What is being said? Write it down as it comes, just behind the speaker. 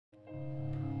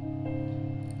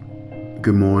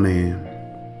Good morning.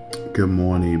 Good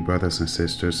morning, brothers and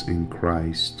sisters in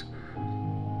Christ.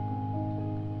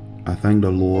 I thank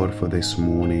the Lord for this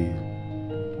morning.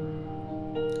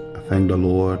 I thank the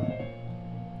Lord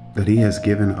that He has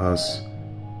given us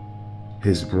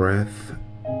His breath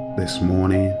this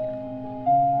morning.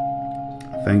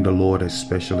 I thank the Lord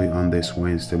especially on this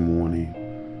Wednesday morning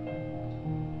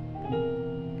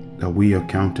that we are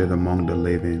counted among the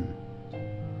living,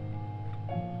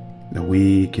 that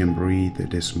we can breathe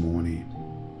this morning.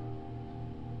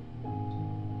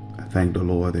 I thank the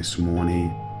Lord this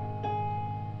morning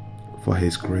for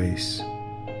His grace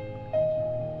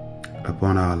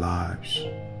upon our lives.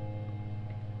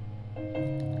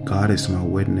 God is my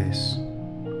witness.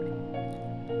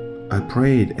 I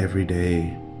prayed every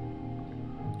day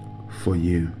for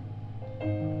you,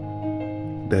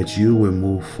 that you will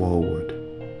move forward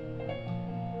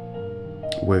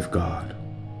with God,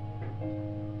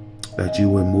 that you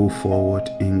will move forward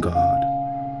in God,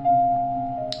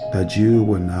 that you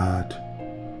will not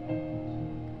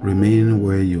remain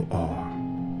where you are.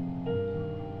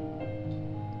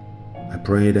 I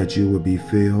pray that you will be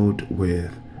filled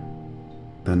with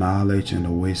the knowledge and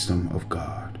the wisdom of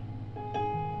God.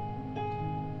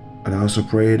 And I also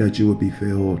pray that you will be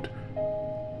filled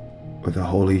with the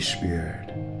Holy Spirit,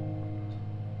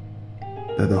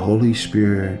 that the Holy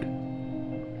Spirit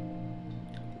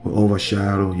will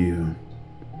overshadow you,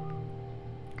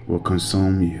 will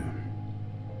consume you,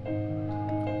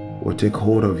 will take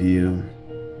hold of you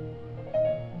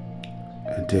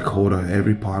and take hold of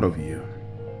every part of you,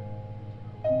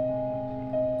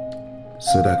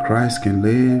 so that Christ can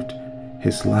live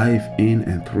His life in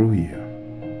and through you.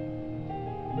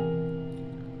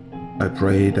 I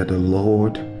pray that the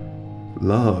Lord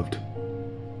loved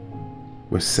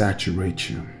will saturate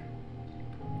you.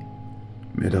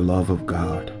 May the love of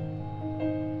God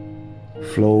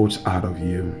flows out of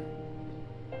you.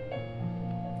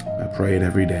 I pray it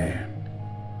every day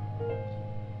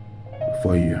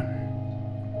for you.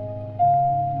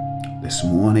 This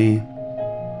morning,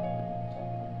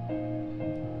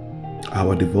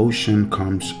 our devotion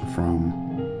comes from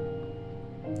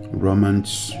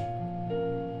Romans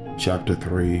chapter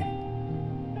 3,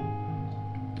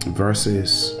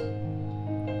 verses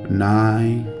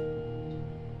 9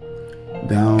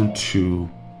 down to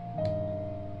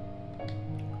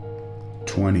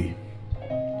 20.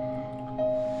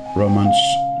 Romans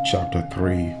chapter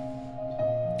 3,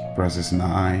 verses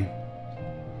 9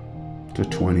 to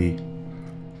 20.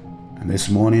 And this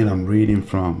morning I'm reading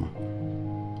from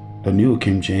the New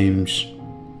King James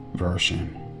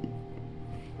Version.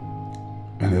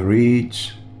 And it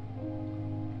reads,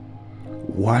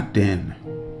 "What then?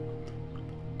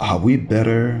 Are we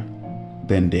better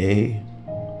than they?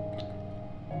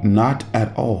 Not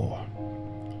at all.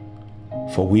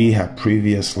 For we have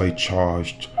previously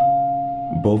charged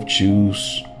both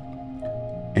Jews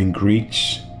and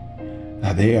Greeks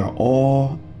that they are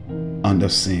all under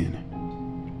sin.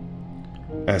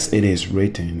 As it is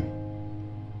written,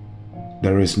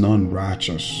 there is none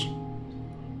righteous,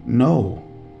 no,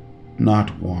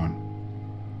 not one.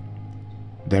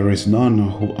 There is none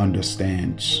who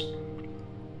understands.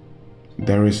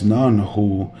 There is none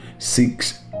who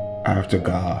seeks after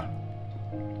God.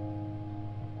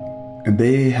 And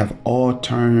they have all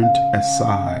turned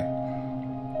aside.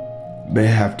 They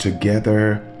have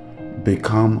together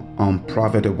become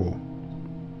unprofitable.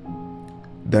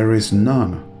 There is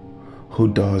none who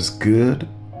does good,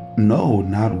 no,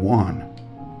 not one.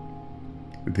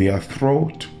 Their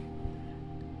throat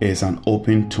is an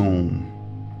open tomb.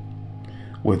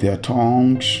 With their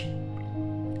tongues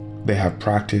they have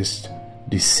practiced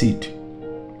deceit.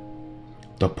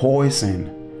 The poison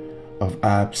of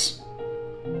asps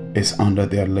is under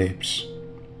their lips,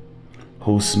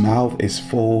 whose mouth is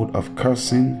full of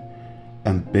cursing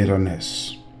and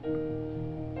bitterness.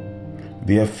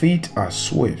 Their feet are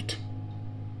swift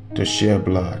to shed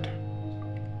blood.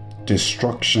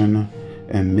 Destruction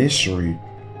and misery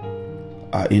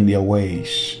are in their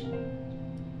ways,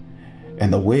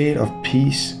 and the way of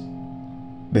peace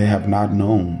they have not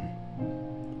known.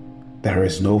 There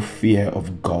is no fear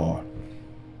of God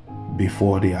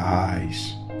before their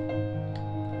eyes.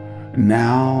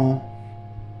 Now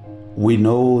we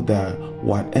know that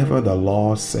whatever the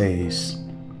law says,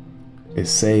 it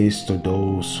says to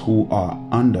those who are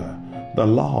under the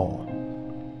law,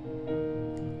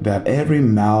 that every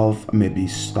mouth may be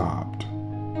stopped,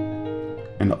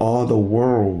 and all the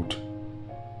world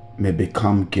may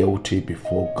become guilty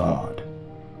before God.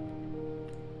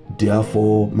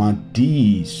 Therefore, by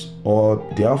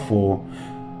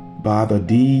the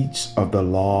deeds of the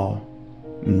law,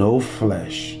 no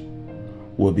flesh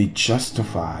will be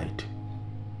justified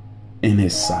in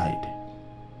his sight.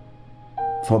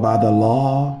 For by the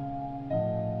law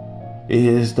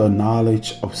is the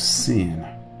knowledge of sin.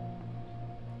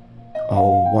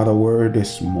 Oh, what a word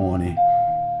this morning.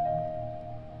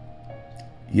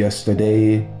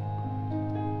 Yesterday,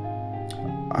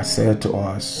 I said to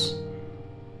us,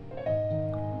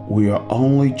 we are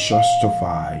only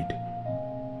justified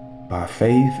by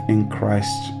faith in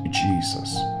Christ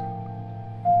Jesus.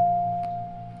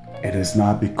 It is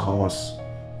not because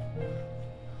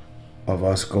of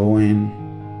us going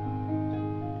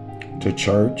to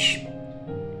church,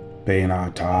 paying our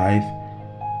tithe.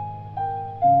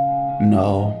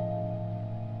 No,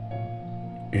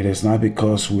 it is not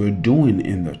because we're doing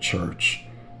in the church.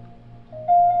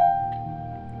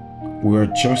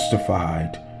 We're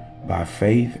justified by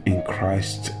faith in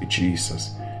Christ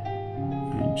Jesus.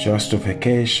 And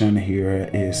justification here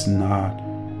is not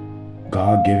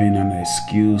God giving an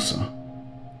excuse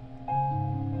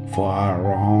for our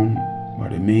wrong,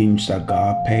 but it means that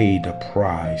God paid the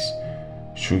price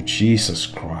through Jesus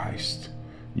Christ.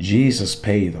 Jesus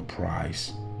paid the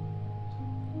price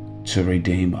to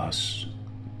redeem us,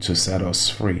 to set us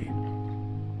free.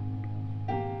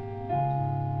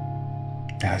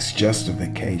 That's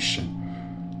justification.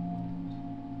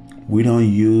 We don't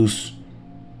use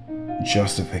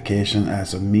justification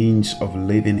as a means of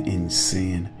living in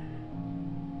sin.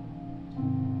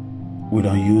 We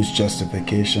don't use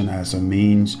justification as a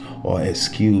means or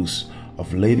excuse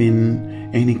of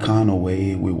living any kind of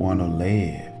way we want to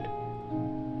live.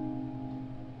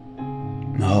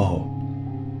 No.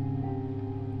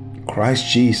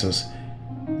 Christ Jesus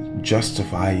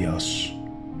justifies us.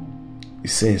 He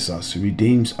saves us, He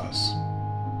redeems us.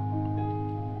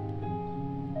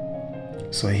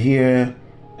 So here,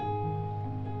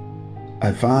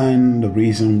 I find the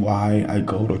reason why I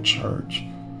go to church.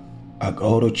 I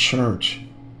go to church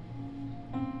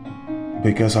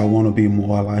because I want to be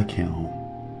more like Him.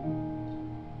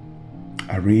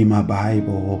 I read my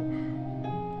Bible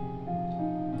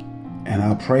and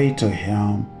I pray to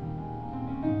Him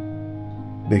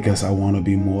because I want to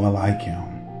be more like Him.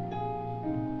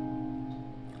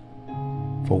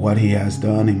 For what He has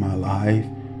done in my life,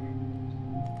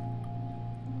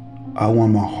 I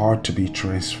want my heart to be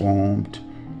transformed.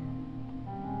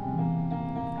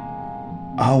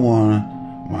 I want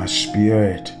my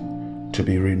spirit to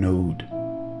be renewed.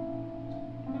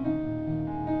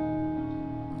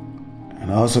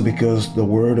 And also because the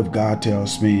Word of God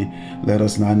tells me, let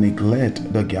us not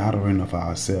neglect the gathering of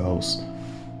ourselves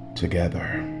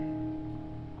together.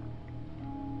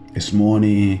 This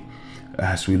morning,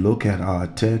 as we look at our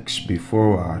text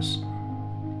before us,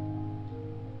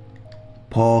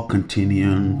 Paul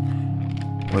continuing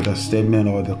with a statement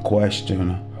or the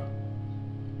question,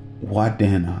 what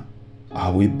then?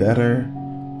 Are we better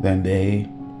than they?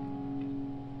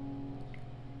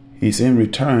 He's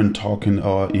in talking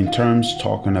about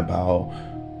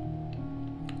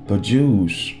the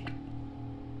Jews.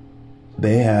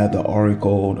 They had the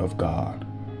oracle of God.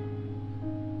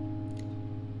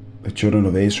 The children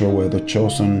of Israel were the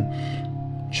chosen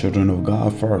children of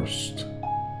God first.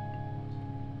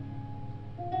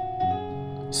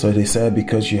 So they said,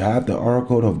 because you have the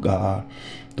oracle of God,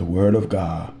 the Word of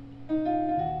God,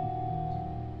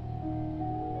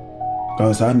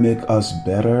 does that make us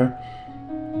better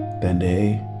than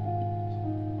they?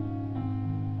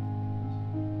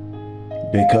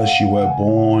 Because you were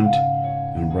born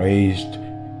and raised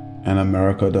in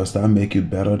America, does that make you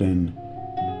better than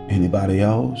anybody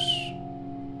else?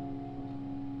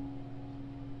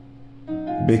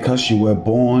 Because you were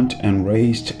born and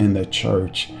raised in the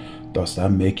church, does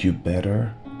that make you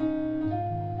better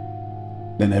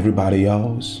than everybody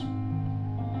else?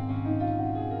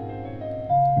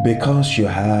 Because you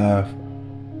have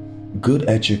good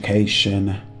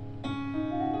education,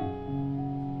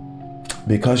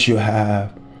 because you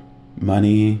have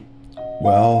money,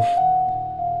 wealth,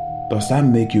 does that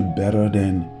make you better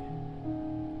than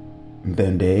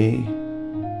they?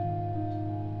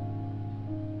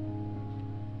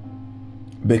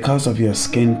 Because of your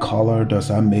skin color, does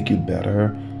that make you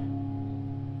better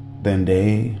than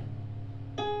they?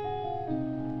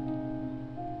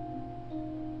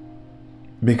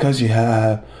 Because you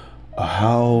have a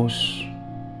house,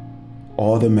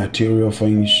 all the material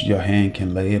things your hand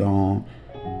can lay it on,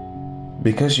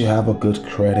 because you have a good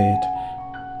credit,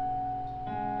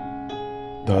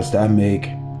 does that make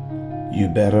you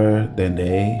better than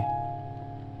they?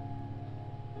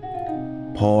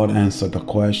 Paul answered the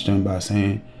question by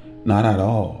saying, not at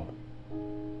all.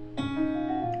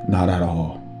 Not at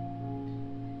all.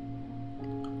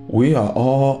 We are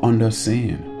all under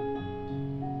sin.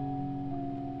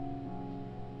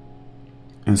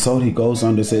 And so he goes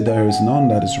on to say, there is none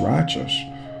that is righteous.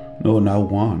 No,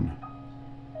 not one.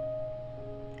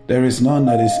 There is none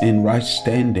that is in right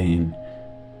standing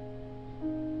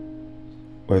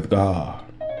with God.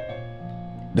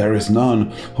 There is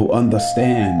none who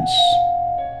understands.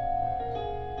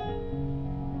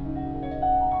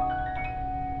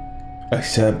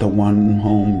 Except the one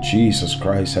whom Jesus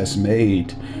Christ has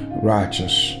made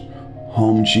righteous,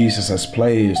 whom Jesus has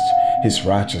placed his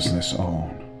righteousness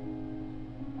on.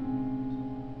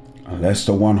 Unless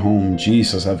the one whom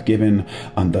Jesus have given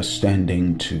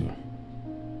understanding to.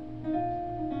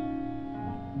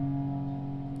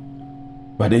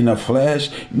 But in the flesh,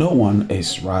 no one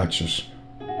is righteous.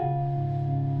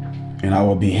 In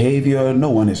our behavior, no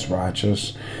one is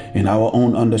righteous. In our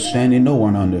own understanding, no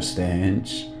one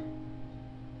understands.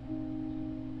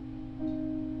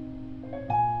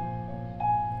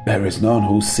 There is none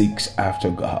who seeks after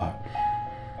God.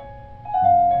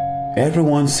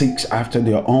 Everyone seeks after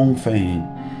their own thing,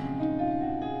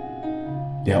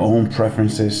 their own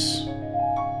preferences,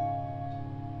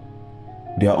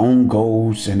 their own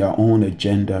goals and their own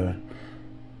agenda,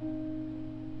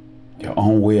 their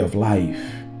own way of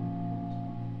life.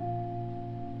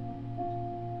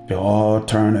 They all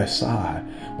turn aside.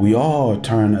 We all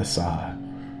turn aside.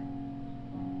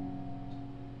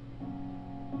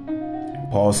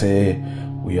 Paul said,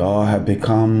 we all have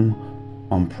become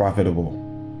unprofitable.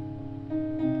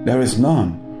 There is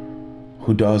none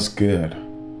who does good.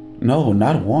 No,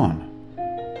 not one.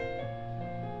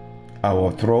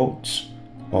 Our throat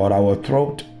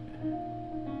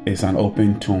is an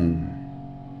open tomb.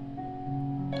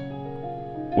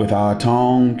 With our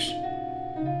tongues,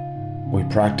 we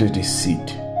practice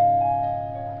deceit.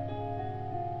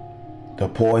 The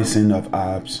poison of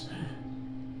apes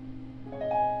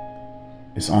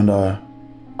is under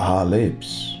our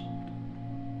lips.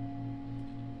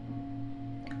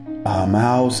 Our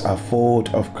mouths are full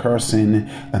of cursing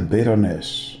and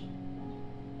bitterness.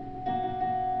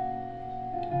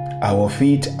 Our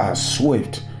feet are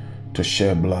swift to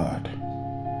shed blood.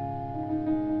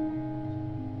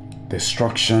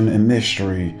 Destruction and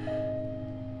mystery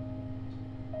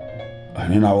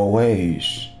are in our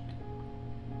ways,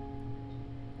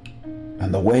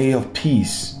 and the way of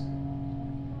peace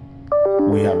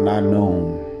we have not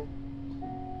known.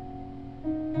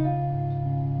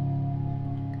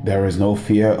 There is no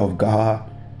fear of God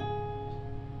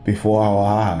before our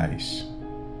eyes.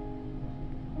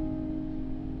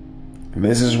 And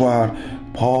this is why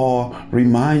Paul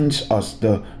reminds us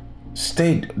the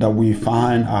state that we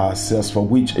find ourselves, for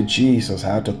which Jesus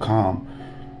had to come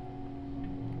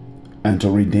and to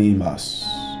redeem us.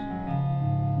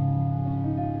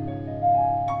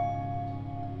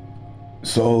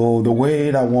 So the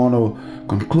way that I want to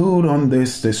conclude on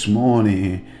this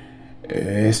morning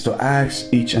is to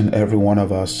ask each and every one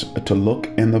of us to look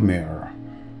in the mirror.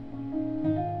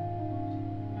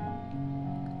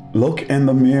 Look in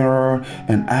the mirror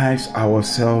and ask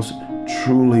ourselves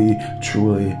truly,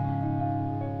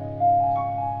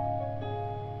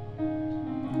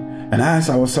 and ask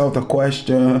ourselves the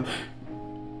question,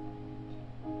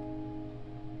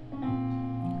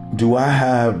 do I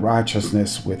have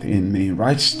righteousness within me,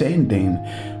 right standing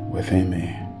within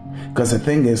me? Because the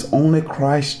thing is, only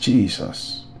Christ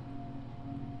Jesus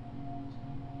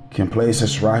can place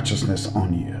his righteousness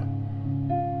on you.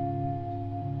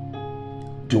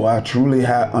 Do I truly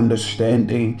have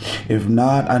understanding? If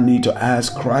not, I need to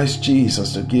ask Christ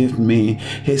Jesus to give me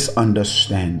his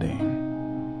understanding.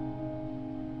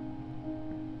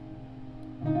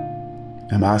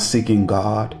 Am I seeking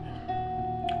God?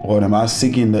 Or am I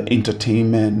seeking the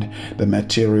entertainment, the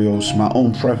materials, my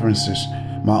own preferences,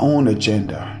 my own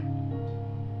agenda?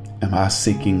 Am I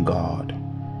seeking God?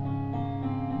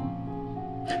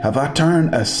 Have I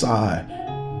turned aside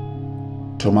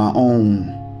to my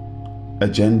own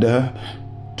agenda,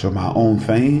 to my own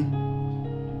thing?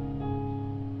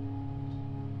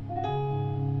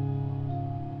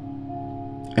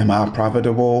 Am I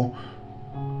profitable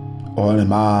or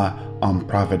am I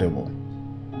unprofitable?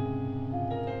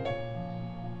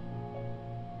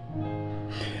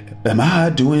 Am I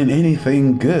doing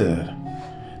anything good?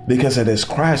 Because it is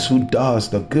Christ who does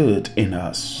the good in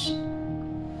us.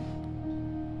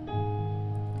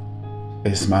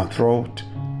 Is my throat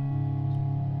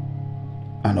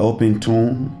an open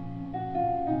tomb?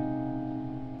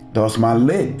 Does my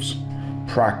lips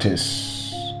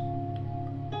practice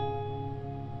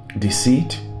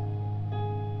deceit?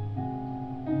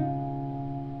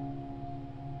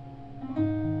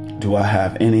 Do I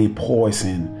have any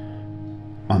poison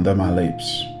under my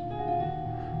lips?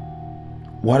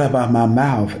 What about my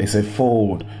mouth? Is it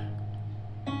full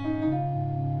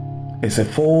is a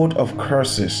fold of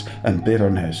curses and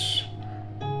bitterness.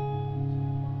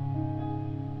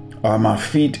 Are my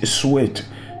feet sweet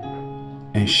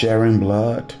in sharing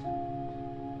blood?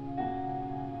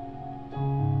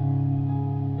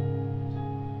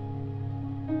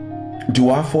 Do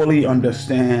I fully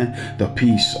understand the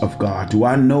peace of God? Do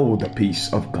I know the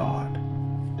peace of God?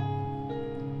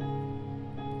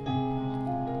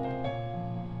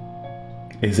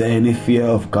 Is there any fear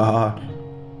of God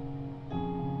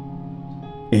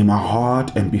in my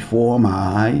heart and before my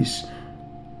eyes?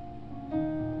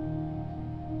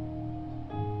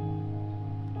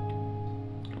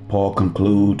 Paul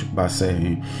concludes by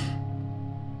saying,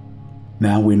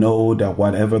 now we know that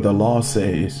whatever the law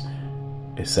says,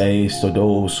 it says to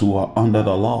those who are under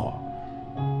the law.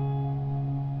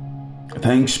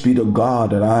 Thanks be to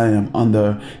God that I am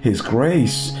under His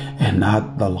grace and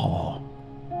not the law.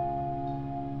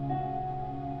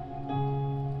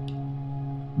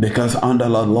 Because under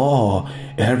the law,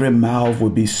 every mouth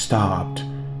would be stopped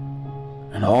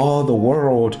and all the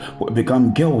world would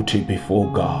become guilty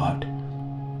before God.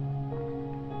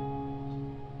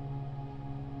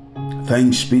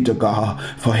 Thanks be to God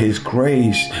for His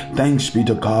grace. Thanks be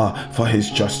to God for His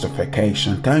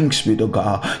justification. Thanks be to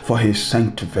God for His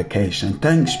sanctification.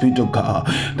 Thanks be to God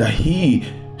that He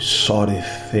saw it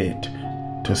fit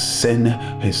to send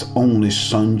His only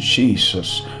Son,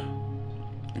 Jesus,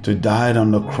 to die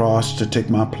on the cross to take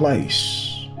my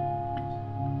place,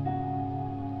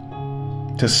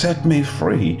 to set me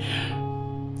free,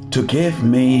 to give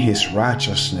me His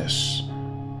righteousness,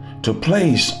 to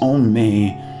place on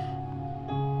me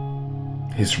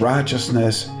His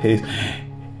righteousness.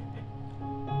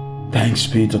 Thanks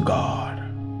be to God.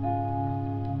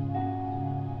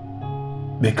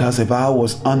 Because if I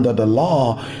was under the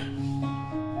law,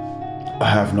 I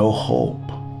have no hope.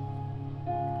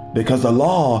 Because the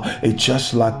law is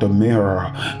just like the mirror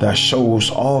that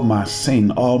shows all my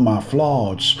sin, all my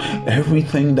flaws,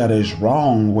 everything that is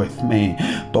wrong with me.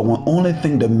 But the only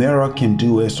thing the mirror can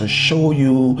do is to show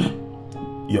you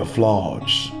your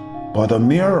flaws. But the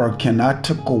mirror cannot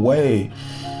take away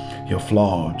your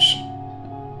flaws.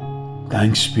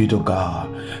 Thanks be to God.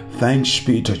 Thanks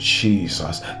be to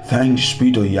Jesus. Thanks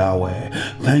be to Yahweh.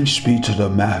 Thanks be to the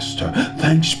Master.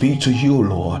 Thanks be to you,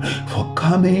 Lord, for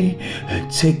coming and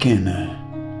taking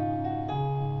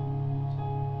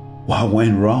what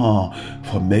went wrong,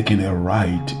 for making it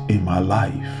right in my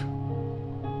life.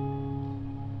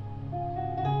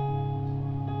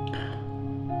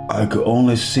 I could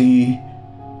only see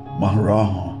my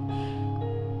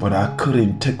wrong, but I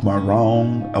couldn't take my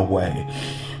wrong away.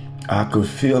 I could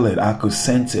feel it. I could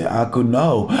sense it. I could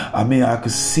know. I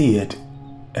could see it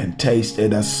and taste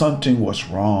it that something was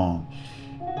wrong.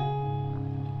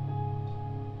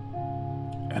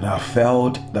 And I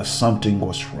felt that something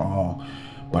was wrong,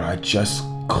 but I just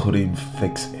couldn't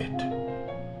fix it.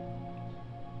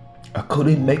 I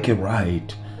couldn't make it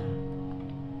right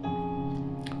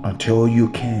until you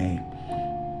came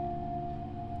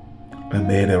and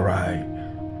made it right.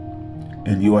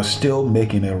 And you are still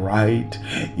making it right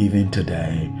even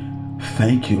today.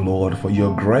 Thank you, Lord, for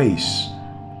your grace.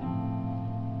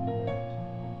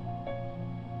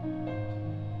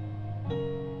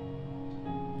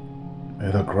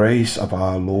 May the grace of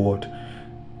our Lord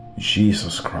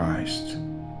Jesus Christ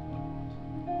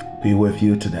be with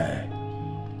you today.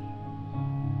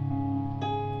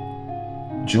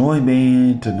 Join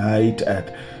me tonight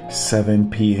at 7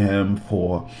 p.m.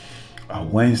 for a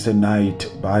Wednesday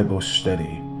night Bible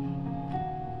study.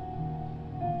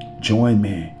 Join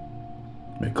me.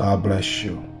 May God bless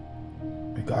you.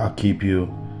 May God keep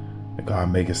you. May God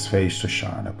make His face to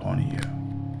shine upon you.